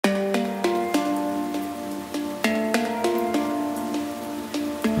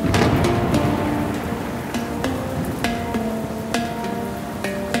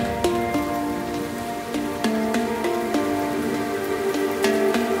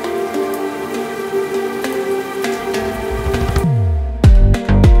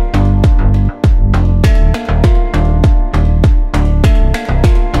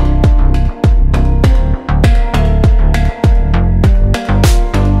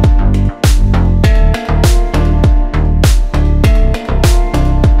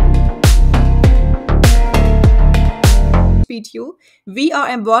with you. We are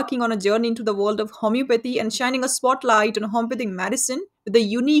embarking on a journey into the world of homeopathy and shining a spotlight on homeopathic medicine with the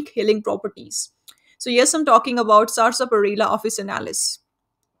unique healing properties. So, yes, I'm talking about Sarsaparilla Officinalis.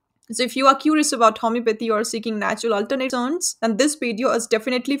 So, if you are curious about homeopathy or seeking natural alternatives, then this video is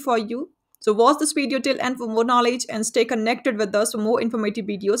definitely for you. So, watch this video till end for more knowledge and stay connected with us for more informative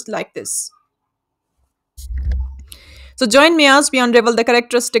videos like this. So join me as we unravel the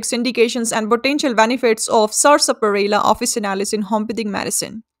characteristics, indications, and potential benefits of Sarsaparilla officinalis in homeopathic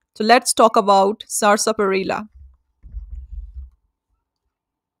medicine. So let's talk about Sarsaparilla.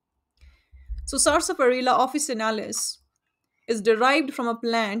 So Sarsaparilla officinalis is derived from a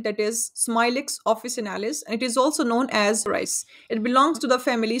plant that is Smilex officinalis, and it is also known as rice. It belongs to the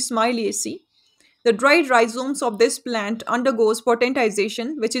family Smiliaceae. The dried rhizomes of this plant undergoes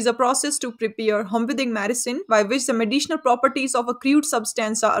potentization, which is a process to prepare homeopathic medicine by which the medicinal properties of a crude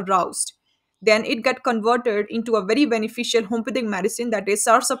substance are aroused. Then it gets converted into a very beneficial homeopathic medicine that is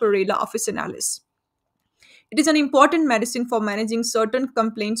Sarsaparilla officinalis. It is an important medicine for managing certain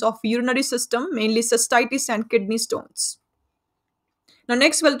complaints of urinary system, mainly cystitis and kidney stones. Now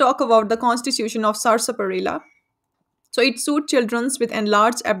next we'll talk about the constitution of Sarsaparilla. So it suits children with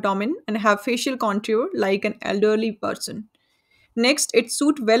enlarged abdomen and have facial contour like an elderly person. Next, it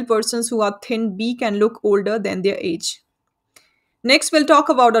suits well persons who are thin, beak, and look older than their age. Next, we'll talk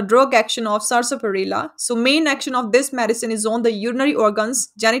about the drug action of sarsaparilla. So main action of this medicine is on the urinary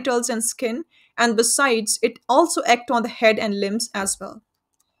organs, genitals, and skin. And besides, it also acts on the head and limbs as well.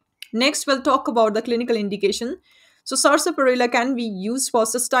 Next, we'll talk about the clinical indication. So, sarsaparilla can be used for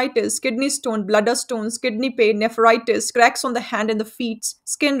cystitis, kidney stone, bladder stones, kidney pain, nephritis, cracks on the hand and the feet,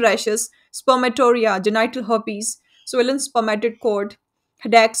 skin rashes, spermatoria, genital herpes, swollen spermated cord,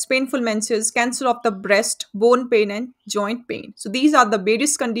 headaches, painful menses, cancer of the breast, bone pain, and joint pain. So, these are the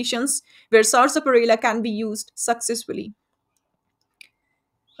various conditions where sarsaparilla can be used successfully.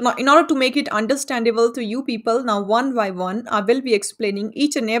 Now, in order to make it understandable to you people, now one by one, I will be explaining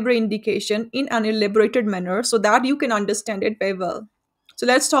each and every indication in an elaborated manner so that you can understand it very well. So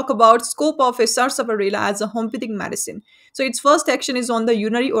let's talk about scope of a sarsaparilla as a homeopathic medicine. So its first action is on the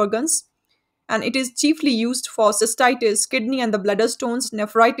urinary organs, and it is chiefly used for cystitis, kidney and the bladder stones,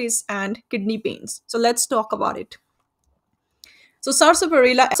 nephritis, and kidney pains. So let's talk about it. So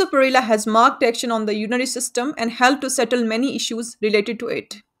sarsaparilla has marked action on the urinary system and helped to settle many issues related to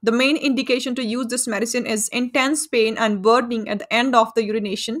it. The main indication to use this medicine is intense pain and burning at the end of the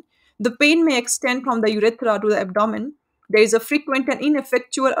urination. The pain may extend from the urethra to the abdomen. There is a frequent and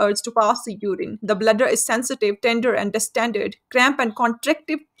ineffectual urge to pass the urine. The bladder is sensitive, tender, and distended. Cramp and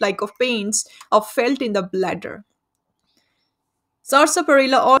contractive like of pains are felt in the bladder.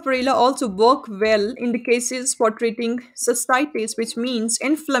 Sarsaparilla also work well in the cases for treating cystitis, which means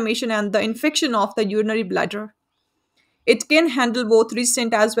inflammation and the infection of the urinary bladder. It can handle both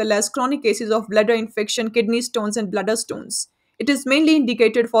recent as well as chronic cases of bladder infection, kidney stones, and bladder stones. It is mainly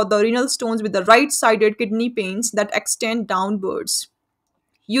indicated for the renal stones with the right-sided kidney pains that extend downwards.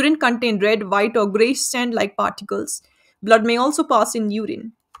 Urine contains red, white, or gray sand-like particles. Blood may also pass in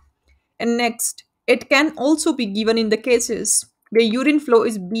urine. And next, it can also be given in the cases where urine flow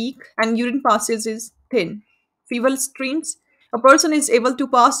is weak and urine passage is thin. Feeble streams, a person is able to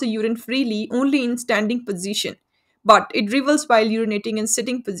pass the urine freely only in standing position, but it dribbles while urinating in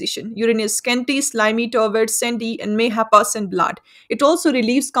sitting position. Urine is scanty, slimy, turbid, sandy, and may have pus and blood. It also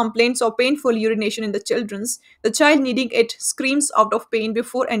relieves complaints of painful urination in the children's. The child needing it screams out of pain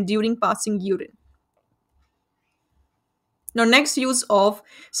before and during passing urine. Now, next use of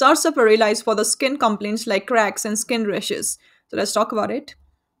sarsaparilla is for the skin complaints like cracks and skin rashes. So let's talk about it.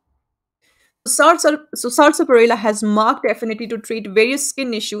 Sarsaparilla has marked affinity to treat various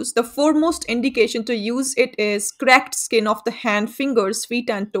skin issues. The foremost indication to use it is cracked skin of the hand, fingers, feet,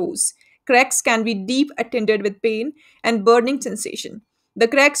 and toes. Cracks can be deep, attended with pain and burning sensation. The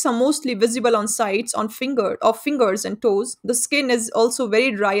cracks are mostly visible on sides of fingers and toes. The skin is also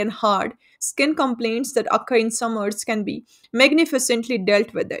very dry and hard. Skin complaints that occur in summers can be magnificently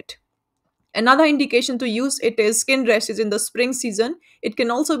dealt with it. Another indication to use it is skin rashes in the spring season. It can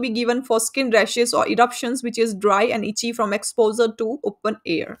also be given for skin rashes or eruptions which is dry and itchy from exposure to open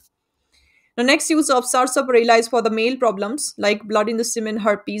air. The next use of sarsaparilla is for the male problems like blood in the semen,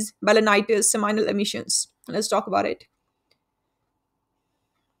 herpes, balanitis, seminal emissions. Let's talk about it.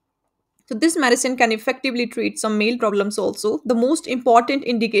 So this medicine can effectively treat some male problems also. The most important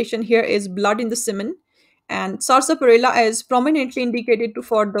indication here is blood in the semen, and sarsaparilla is prominently indicated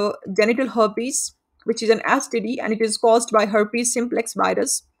for the genital herpes, which is an STD, and it is caused by herpes simplex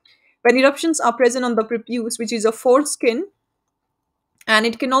virus. When eruptions are present on the prepuce, which is a foreskin, And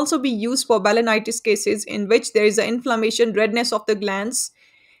it can also be used for balanitis cases in which there is an inflammation, redness of the glands.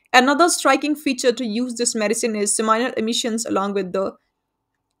 Another striking feature to use this medicine is seminal emissions along with the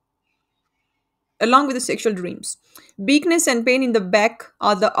sexual dreams. Weakness and pain in the back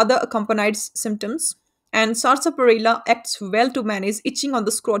are the other accompanied symptoms, and sarsaparilla acts well to manage itching on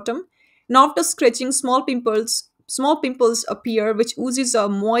the scrotum. And after scratching, small pimples appear, which oozes a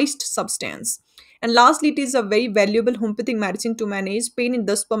moist substance. And lastly, it is a very valuable homeopathic medicine to manage pain in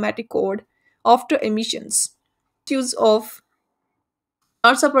the spermatic cord after emissions. Use of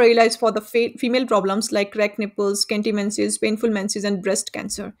sarsaparilla is for the female problems like cracked nipples, scanty menses, painful menses, and breast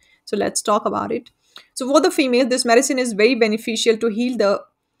cancer. So let's talk about it. So for the female, this medicine is very beneficial to heal the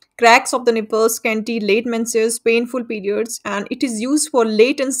cracks of the nipples, scanty late menses, painful periods, and it is used for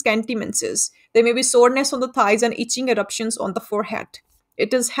late and scanty menses. There may be soreness on the thighs and itching eruptions on the forehead.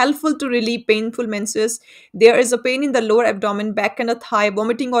 It is helpful to relieve painful menses. There is a pain in the lower abdomen, back, and the thigh,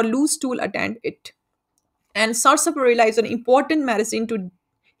 vomiting or loose stool attend it. And sarsaparilla is an important medicine to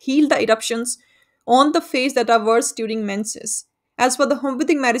heal the eruptions on the face that are worse during menses. As for the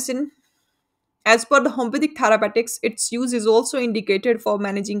homeopathic medicine, as per the homeopathic therapeutics, its use is also indicated for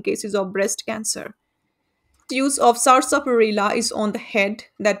managing cases of breast cancer. Use of sarsaparilla is on the head,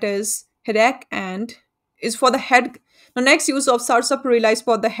 that is headache, and is for the head. The next use of sarsaparilla is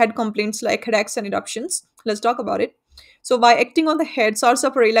for the head complaints like headaches and eruptions. Let's talk about it. So by acting on the head,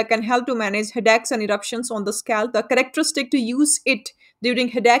 sarsaparilla can help to manage headaches and eruptions on the scalp. The characteristic to use it during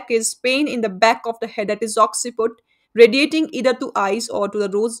headache is pain in the back of the head, that is occiput, radiating either to eyes or to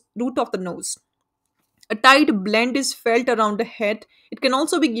the root of the nose. A tight blend is felt around the head. It can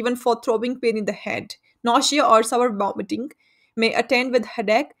also be given for throbbing pain in the head. Nausea or sour vomiting may attend with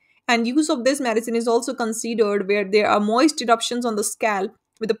headache, and use of this medicine is also considered where there are moist eruptions on the scalp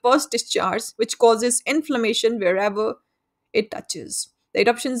with a pus discharge, which causes inflammation wherever it touches. The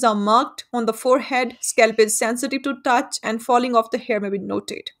eruptions are marked on the forehead, scalp is sensitive to touch, and falling off the hair may be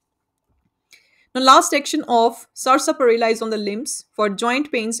noted. Now, last action of sarsaparilla is on the limbs for joint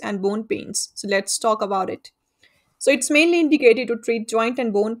pains and bone pains. So let's talk about it. So it's mainly indicated to treat joint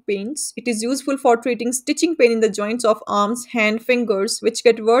and bone pains. It is useful for treating stitching pain in the joints of arms, hand, fingers, which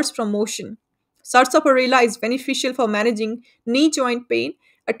get worse from motion. Sarsaparilla is beneficial for managing knee joint pain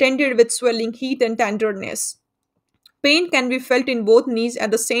attended with swelling, heat, and tenderness. Pain can be felt in both knees at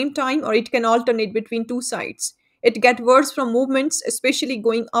the same time, or it can alternate between two sides. It gets worse from movements, especially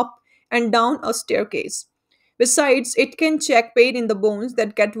going up and down a staircase. Besides, it can check pain in the bones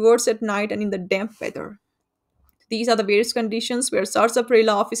that get worse at night and in the damp weather. These are the various conditions where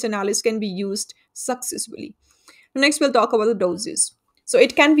Sarsaparilla officinalis can be used successfully. Next, we'll talk about the doses. So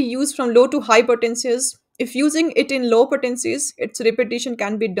it can be used from low to high potencies. If using it in low potencies, its repetition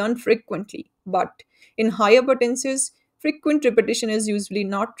can be done frequently. But in higher potencies, frequent repetition is usually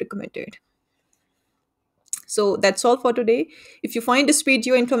not recommended. So that's all for today. If you find this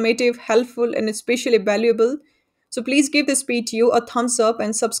video informative, helpful, and especially valuable, so please give this video a thumbs up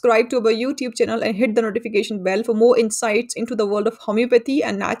and subscribe to our YouTube channel and hit the notification bell for more insights into the world of homeopathy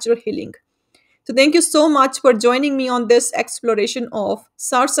and natural healing. So thank you so much for joining me on this exploration of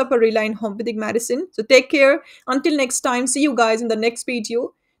Sarsaparilla in homeopathic medicine. So take care. Until next time, see you guys in the next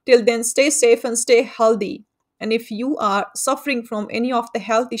video. Till then, stay safe and stay healthy. And if you are suffering from any of the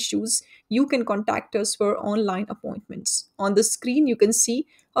health issues, you can contact us for online appointments. On the screen, you can see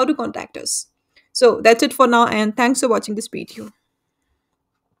how to contact us. So that's it for now, and thanks for watching this video.